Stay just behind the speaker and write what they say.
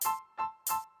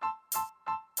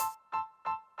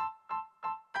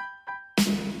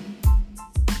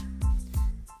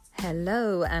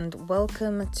Hello and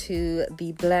welcome to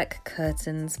the Black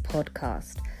Curtains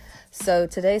podcast. So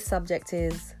today's subject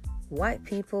is white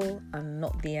people are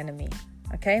not the enemy,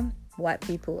 okay? White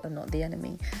people are not the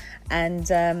enemy. And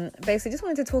basically just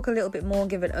wanted to talk a little bit more,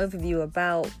 give an overview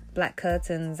about Black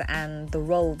Curtains and the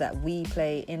role that we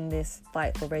play in this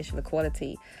fight for racial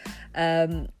equality.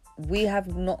 We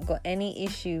have not got any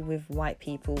issue with white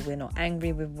people. We're not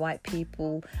angry with white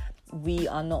people. We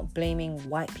are not blaming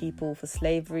white people for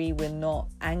slavery. We're not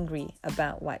angry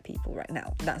about white people right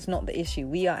now. That's not the issue.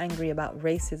 We are angry about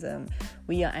racism.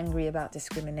 We are angry about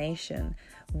discrimination.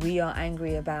 We are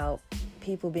angry about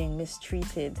people being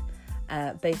mistreated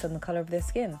based on the color of their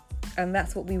skin. And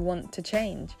that's what we want to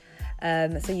change.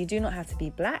 So you do not have to be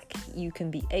black. You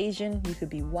can be Asian. You could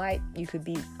be white. You could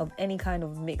be of any kind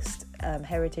of mixed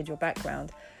heritage or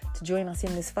background to join us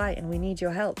in this fight. And we need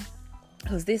your help.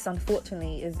 Because this,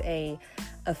 unfortunately, is a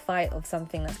fight of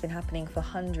something that's been happening for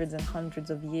hundreds and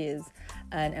hundreds of years.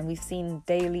 And we've seen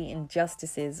daily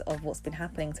injustices of what's been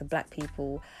happening to black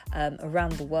people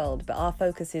around the world. But our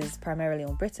focus is primarily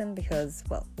on Britain because,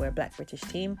 well, we're a black British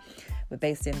team. We're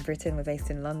based in Britain. We're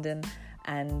based in London.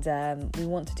 And we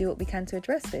want to do what we can to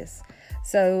address this.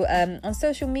 So on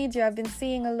social media, I've been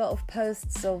seeing a lot of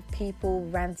posts of people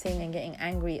ranting and getting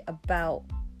angry about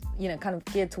kind of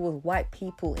geared towards white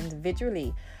people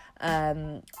individually,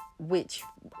 which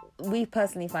we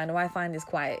personally find, or I find, is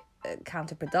quite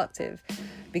counterproductive,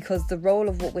 because the role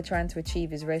of what we're trying to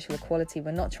achieve is racial equality.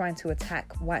 We're not trying to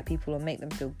attack white people or make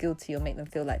them feel guilty or make them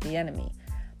feel like the enemy.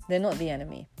 They're not the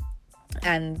enemy.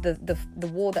 And the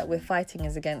war that we're fighting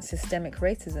is against systemic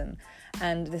racism.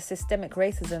 And the systemic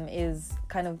racism is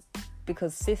kind of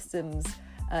because systems,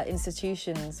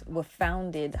 institutions were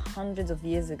founded hundreds of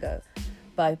years ago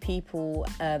by people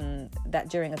that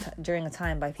during a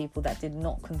time by people that did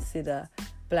not consider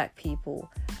black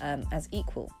people as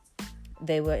equal.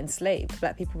 They were enslaved.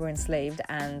 Black people were enslaved,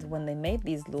 and when they made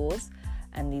these laws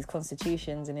and these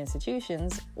constitutions and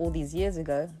institutions all these years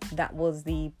ago, that was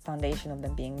the foundation of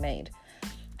them being made.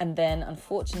 And then,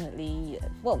 unfortunately,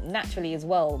 naturally as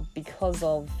well, because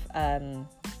of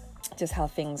just how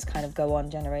things kind of go on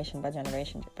generation by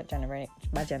generation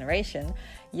by generation.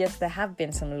 Yes, there have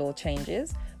been some law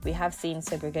changes. We have seen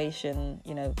segregation,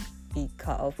 be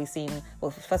cut off. We've seen,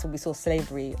 first of all, we saw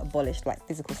slavery abolished, like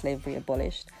physical slavery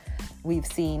abolished. We've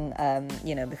seen,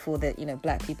 before that,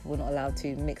 black people were not allowed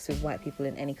to mix with white people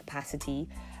in any capacity.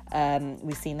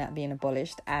 We've seen that being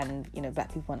abolished, and, black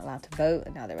people weren't allowed to vote,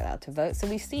 and now they're allowed to vote. So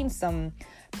we've seen some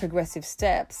progressive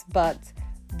steps, but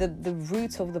the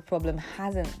root of the problem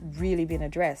hasn't really been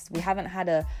addressed. We haven't had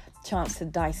a chance to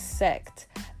dissect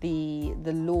the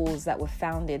laws that were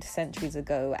founded centuries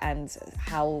ago and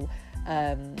how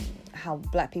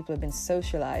black people have been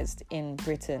socialized in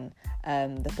Britain,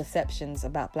 the perceptions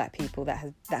about black people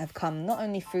that have come not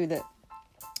only through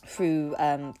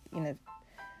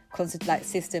like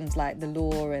systems like the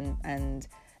law and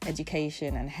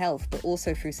education and health, but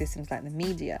also through systems like the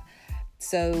media.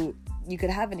 So you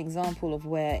could have an example of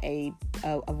where a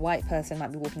white person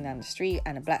might be walking down the street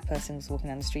and a black person was walking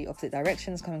down the street opposite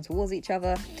directions, coming towards each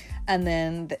other, and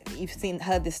then you've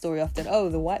heard this story often. Oh,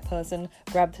 the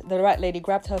white lady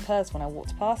grabbed her purse when I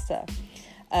walked past her,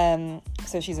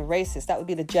 so she's a racist. That would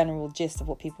be the general gist of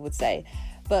what people would say,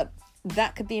 but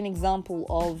that could be an example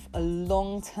of a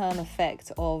long-term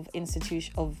effect of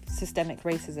systemic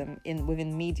racism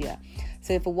within media.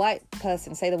 So if a white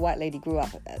person, say the white lady grew up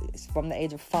from the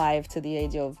age of 5 to the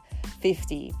age of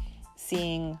 50,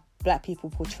 seeing black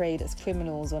people portrayed as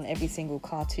criminals on every single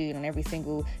cartoon, on every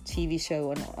single TV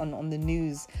show, on the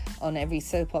news, on every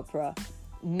soap opera,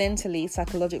 mentally,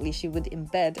 psychologically, she would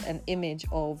embed an image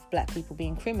of black people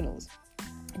being criminals.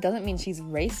 It doesn't mean she's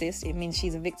racist. It means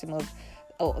she's a victim of,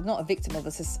 or not a victim of,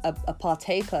 a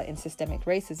partaker in systemic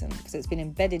racism. So it's been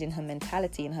embedded in her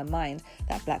mentality, in her mind,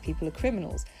 that black people are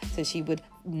criminals. So she would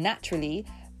naturally,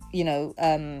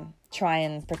 try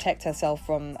and protect herself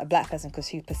from a black person because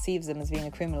she perceives them as being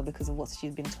a criminal because of what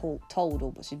she's been told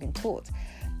or what she's been taught.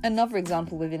 Another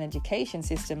example within education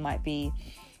system might be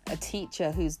a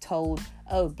teacher who's told,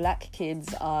 oh, black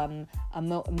kids are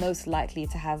most likely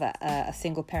to have a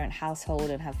single parent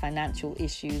household and have financial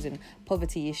issues and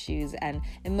poverty issues and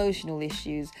emotional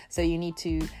issues, so you need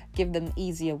to give them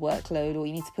easier workload, or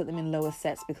you need to put them in lower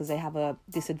sets because they have a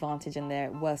disadvantage and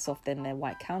they're worse off than their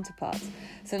white counterparts.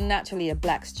 So naturally a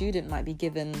black student might be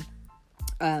given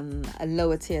a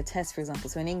lower tier test, for example.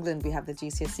 So in England, we have the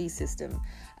GCSE system,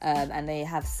 and they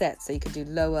have sets. So you could do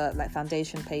lower, like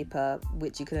foundation paper,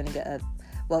 which you could only get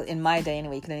in my day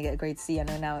anyway, you could only get a grade C. I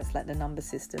know now it's like the number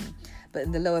system. But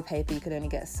in the lower paper, you could only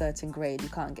get a certain grade. You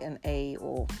can't get an A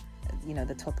or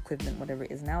the top equivalent, whatever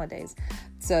it is nowadays.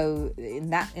 So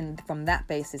from that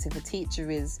basis, if a teacher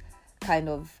is kind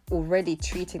of already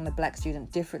treating the black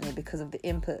student differently because of the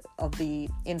input of the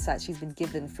insight she's been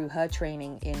given through her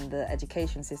training in the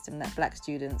education system, that black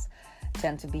students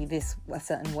tend to be a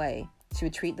certain way, she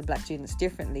would treat the black students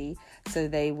differently, so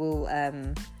they will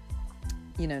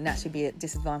naturally be at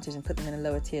disadvantage and put them in a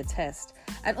lower tier test.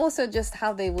 And also just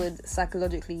how they would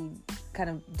psychologically kind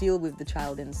of deal with the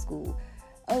child in school.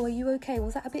 Oh, are you okay?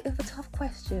 Was that a bit of a tough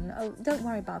question? Oh, don't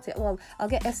worry about it. Well, I'll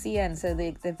get SEN. So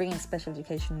they bring in special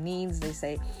education needs. They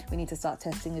say we need to start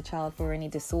testing the child for any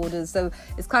disorders. So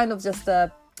it's kind of just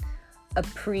a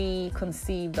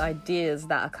preconceived ideas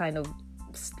that are kind of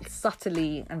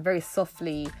subtly and very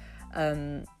softly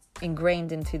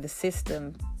ingrained into the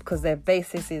system, because their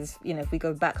basis is, if we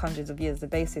go back hundreds of years, the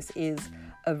basis is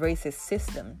a racist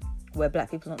system where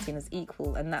black people are not seen as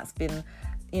equal. And that's been,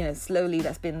 slowly,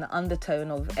 that's been the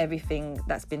undertone of everything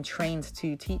that's been trained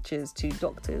to teachers, to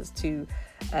doctors, to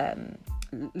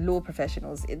law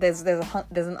professionals. There's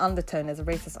an undertone, there's a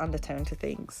racist undertone to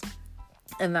things.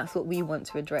 And that's what we want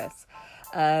to address.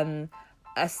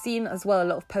 I've seen as well a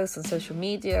lot of posts on social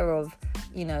media of,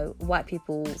 white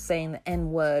people saying the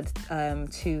N-word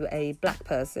to a black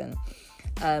person,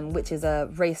 which is a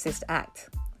racist act.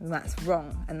 And that's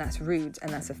wrong, and that's rude, and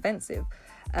that's offensive.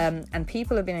 And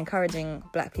people have been encouraging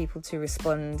black people to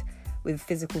respond with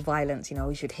physical violence.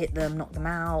 We should hit them, knock them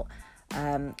out,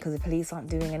 because the police aren't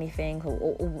doing anything.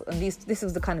 And this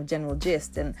was the kind of general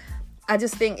gist. And I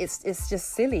just think it's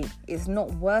just silly. It's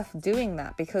not worth doing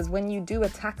that, because when you do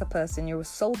attack a person, you're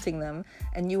assaulting them,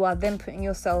 and you are then putting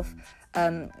yourself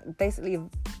basically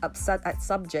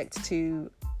subject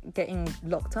to getting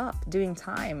locked up, doing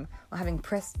time, or having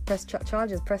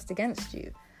charges pressed against you.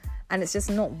 And it's just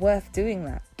not worth doing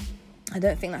that. I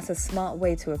don't think that's a smart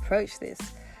way to approach this.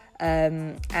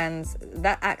 And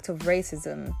that act of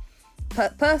racism,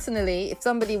 personally, if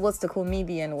somebody was to call me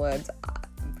the N-word,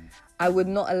 I would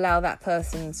not allow that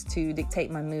person to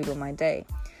dictate my mood or my day,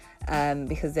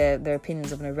 because their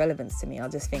opinions of no relevance to me. I'll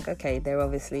just think, okay, they're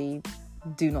obviously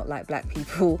do not like black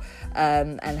people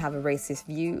and have a racist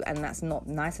view, and that's not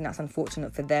nice, and that's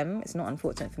unfortunate for them. It's not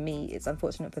unfortunate for me. It's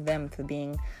unfortunate for them for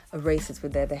being a racist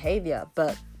with their behavior.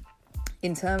 But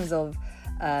in terms of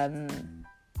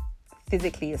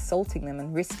physically assaulting them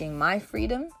and risking my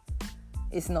freedom,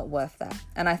 it's not worth that.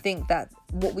 And I think that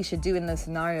what we should do in those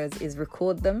scenarios is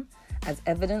record them as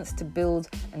evidence to build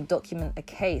and document a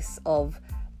case of,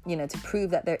 to prove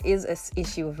that there is an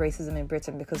issue of racism in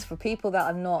Britain. Because for people that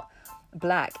are not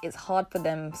black, it's hard for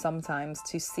them sometimes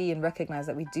to see and recognize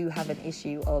that we do have an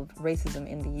issue of racism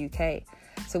in the UK.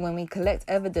 So when we collect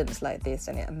evidence like this,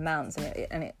 and it amounts and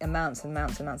it amounts,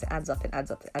 it adds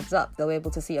up, they'll be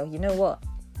able to see, oh, you know what?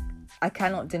 I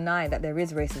cannot deny that there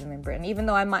is racism in Britain, even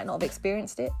though I might not have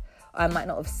experienced it, or I might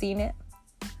not have seen it.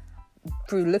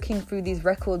 Through looking through these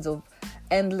records of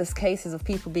endless cases of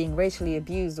people being racially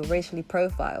abused or racially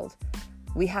profiled,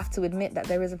 we have to admit that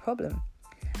there is a problem.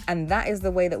 And that is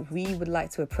the way that we would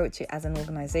like to approach it as an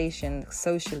organisation,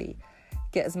 socially.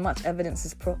 Get as much evidence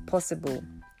as possible.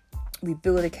 We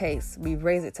build a case, we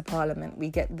raise it to Parliament, we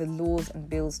get the laws and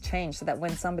bills changed so that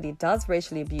when somebody does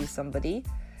racially abuse somebody,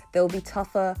 there will be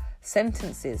tougher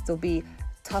sentences, there'll be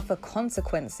tougher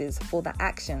consequences for that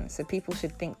action. So people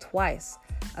should think twice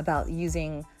about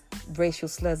using racial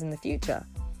slurs in the future.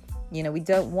 We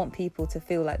don't want people to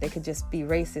feel like they could just be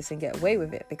racist and get away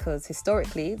with it, because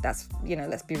historically, that's,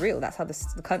 let's be real, that's how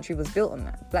the country was built on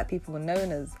that. Black people were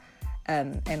known as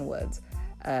N-words.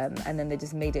 And then they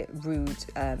just made it rude.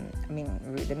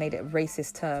 They made it a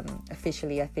racist term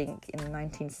officially, I think, in the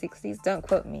 1960s. Don't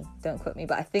quote me,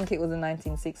 but I think it was the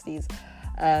 1960s.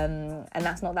 And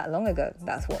that's not that long ago.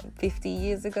 That's 50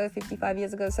 years ago, 55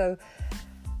 years ago. So,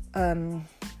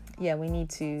 we need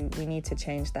to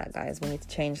change that, guys. We need to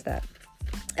change that.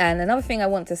 And another thing I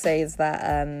want to say is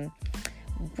that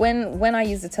when I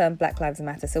use the term Black Lives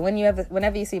Matter, so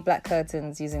whenever you see black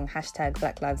curtains using hashtag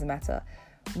Black Lives Matter,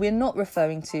 we're not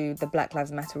referring to the Black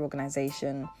Lives Matter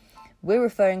organisation. We're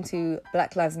referring to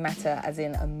Black Lives Matter as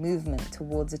in a movement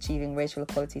towards achieving racial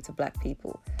equality to black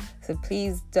people. So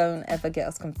please don't ever get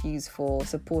us confused for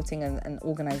supporting an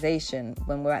organisation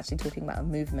when we're actually talking about a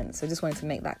movement. So I just wanted to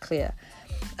make that clear.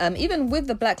 Even with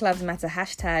the Black Lives Matter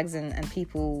hashtags and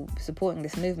people supporting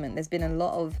this movement, there's been a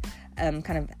lot of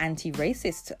kind of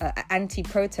anti-racist,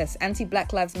 anti-protest,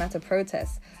 anti-Black Lives Matter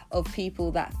protests of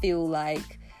people that feel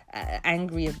like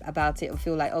angry about it or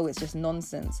feel like, oh, it's just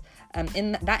nonsense.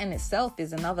 In itself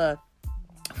is another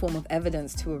form of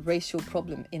evidence to a racial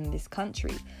problem in this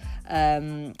country.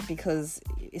 Because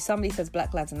if somebody says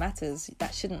Black Lives Matters,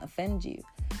 that shouldn't offend you.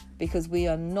 because we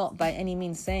are not by any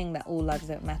means saying that all lives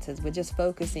don't matter. We're just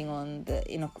focusing on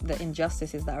the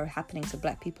injustices that are happening to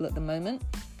Black people at the moment.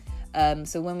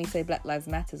 So when we say Black Lives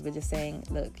Matters, we're just saying,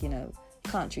 look, you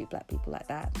can't treat Black people like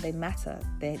that. They matter.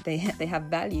 They have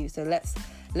value. So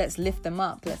let's lift them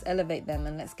up. Let's elevate them,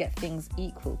 and let's get things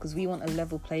equal, because we want a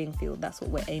level playing field. That's what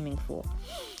we're aiming for.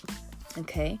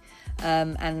 Okay.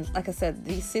 And like I said,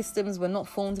 these systems were not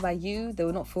formed by you. They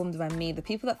were not formed by me. The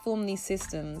people that formed these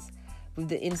systems with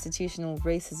the institutional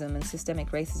racism and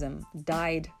systemic racism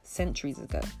died centuries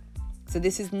ago. So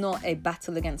this is not a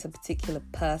battle against a particular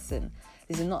person.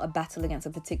 This is not a battle against a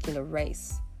particular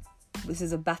race. This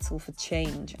is a battle for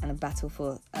change and a battle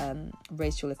for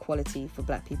racial equality for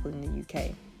Black people in the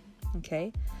UK.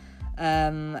 Okay?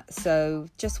 So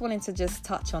just wanted to just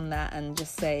touch on that and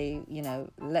just say,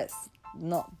 let's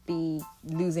not be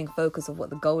losing focus of what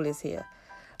the goal is here.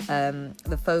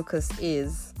 The focus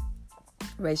is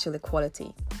racial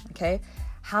equality. Okay?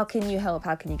 How can you help?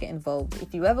 How can you get involved?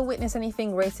 If you ever witness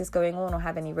anything racist going on or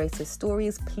have any racist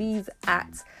stories, please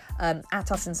at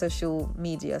us in social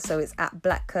media. So it's at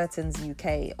Black Curtains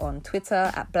UK on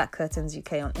Twitter, at Black Curtains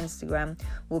UK on Instagram.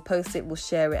 We'll post it, we'll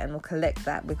share it, and we'll collect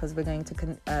that, because we're going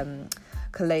to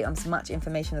collate as much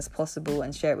information as possible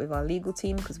and share it with our legal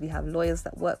team, because we have lawyers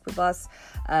that work with us.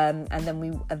 And then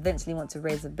we eventually want to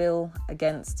raise a bill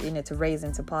against, to raise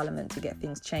into Parliament to get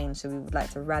things changed. So we would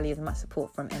like to rally as much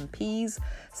support from MPs,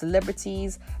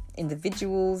 celebrities,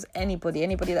 individuals, anybody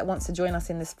that wants to join us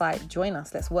in this fight. Join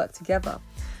us. Let's work together.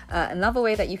 Another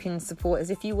way that you can support is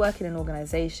if you work in an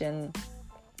organisation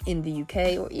in the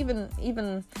UK, or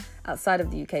even outside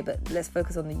of the UK, but let's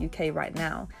focus on the UK right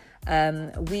now.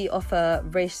 We offer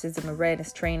racism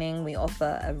awareness training. We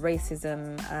offer a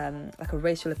racism, like a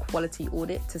racial equality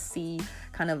audit, to see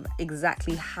kind of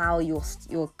exactly how your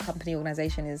company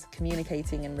organization is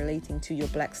communicating and relating to your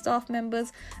Black staff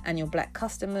members and your Black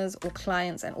customers or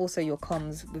clients, and also your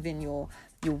comms within your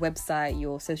website,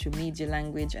 your social media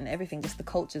language, and everything, just the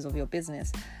cultures of your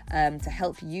business, to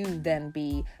help you then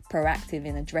be proactive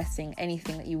in addressing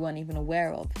anything that you weren't even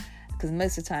aware of. Because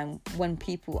most of the time, when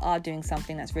people are doing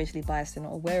something that's racially biased, they're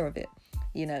not aware of it.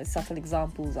 Subtle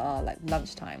examples are like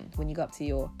lunchtime, when you go up to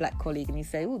your Black colleague and you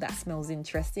say, "Oh, that smells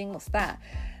interesting. What's that?"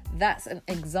 That's an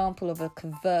example of a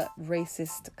covert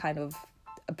racist kind of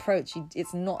approach.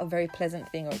 It's not a very pleasant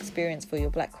thing or experience for your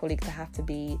Black colleague to have to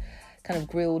be kind of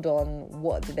grilled on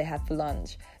what did they have for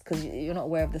lunch, because you're not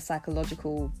aware of the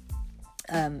psychological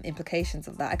implications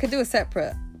of that. I could do a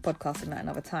separate podcast on that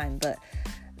another time, but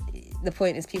the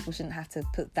point is, people shouldn't have to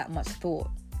put that much thought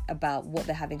about what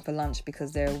they're having for lunch,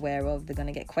 because they're aware of they're going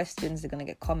to get questions, they're going to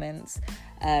get comments.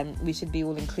 We should be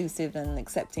all inclusive and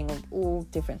accepting of all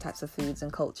different types of foods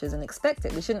and cultures, and expect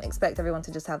it. We shouldn't expect everyone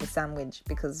to just have a sandwich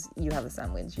because you have a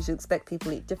sandwich. You should expect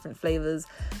people to eat different flavors,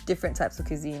 different types of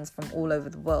cuisines from all over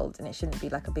the world, and it shouldn't be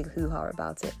like a big hoo-ha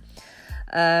about it.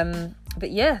 But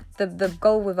yeah, the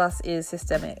goal with us is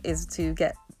systemic, is to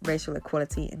get racial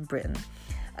equality in Britain.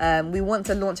 We want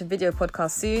to launch a video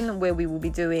podcast soon where we will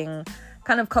be doing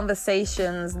kind of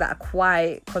conversations that are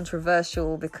quite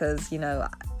controversial, because, a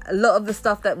lot of the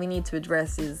stuff that we need to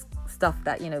address is stuff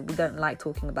that, we don't like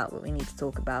talking about, but we need to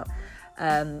talk about.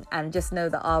 And just know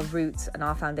that our roots and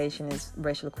our foundation is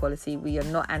racial equality. We are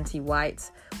not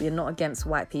anti-white. We are not against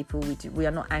white people. We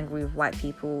are not angry with white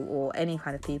people or any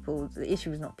kind of people. The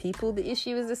issue is not people. The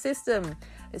issue is the system.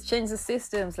 Let's change the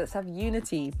systems. Let's have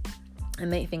unity and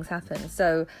make things happen.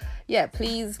 So yeah,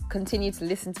 please continue to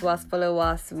listen to us, follow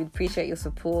us. We'd appreciate your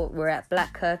support. We're at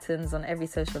Black Curtains on every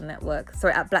social network.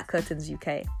 At Black Curtains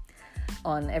UK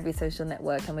on every social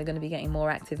network, and we're going to be getting more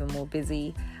active and more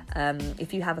busy.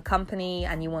 If you have a company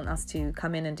and you want us to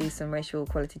come in and do some racial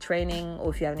equality training, or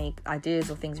if you have any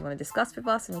ideas or things you want to discuss with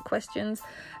us, any questions,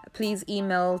 please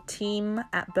email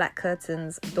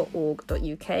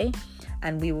team@blackcurtains.org.uk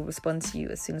and we will respond to you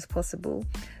as soon as possible.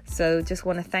 So just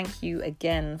want to thank you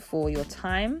again for your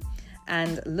time,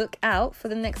 and look out for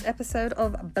the next episode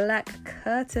of Black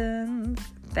Curtains.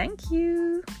 Thank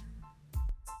you.